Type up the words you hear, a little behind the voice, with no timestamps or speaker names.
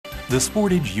The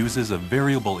Sportage uses a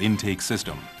variable intake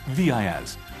system,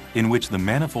 VIS, in which the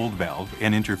manifold valve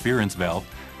and interference valve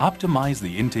optimize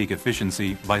the intake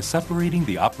efficiency by separating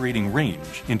the operating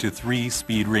range into 3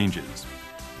 speed ranges: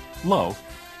 low,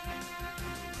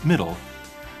 middle,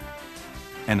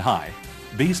 and high,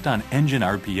 based on engine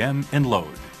RPM and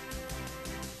load.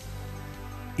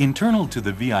 Internal to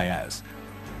the VIS,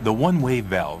 the one-way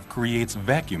valve creates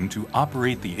vacuum to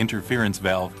operate the interference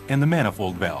valve and the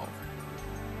manifold valve.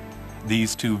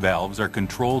 These two valves are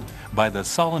controlled by the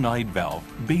solenoid valve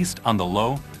based on the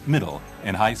low, middle,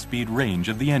 and high-speed range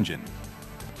of the engine.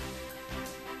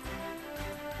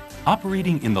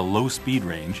 Operating in the low speed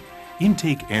range,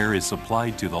 intake air is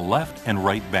supplied to the left and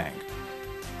right bank.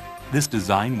 This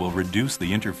design will reduce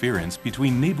the interference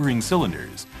between neighboring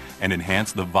cylinders and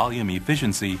enhance the volume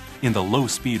efficiency in the low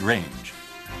speed range.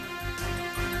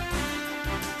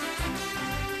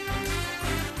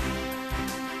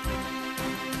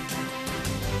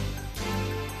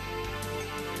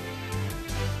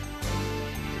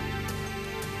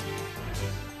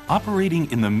 Operating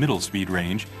in the middle speed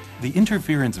range, the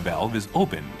interference valve is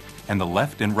opened and the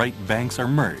left and right banks are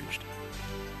merged.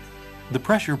 The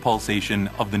pressure pulsation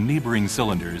of the neighboring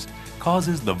cylinders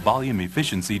causes the volume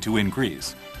efficiency to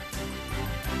increase.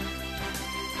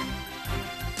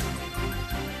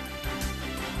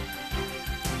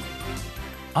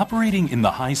 Operating in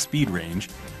the high speed range,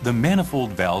 the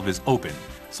manifold valve is open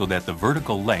so that the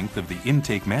vertical length of the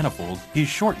intake manifold is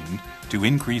shortened to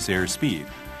increase air speed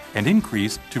and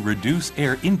increased to reduce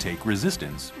air intake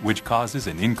resistance, which causes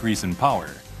an increase in power.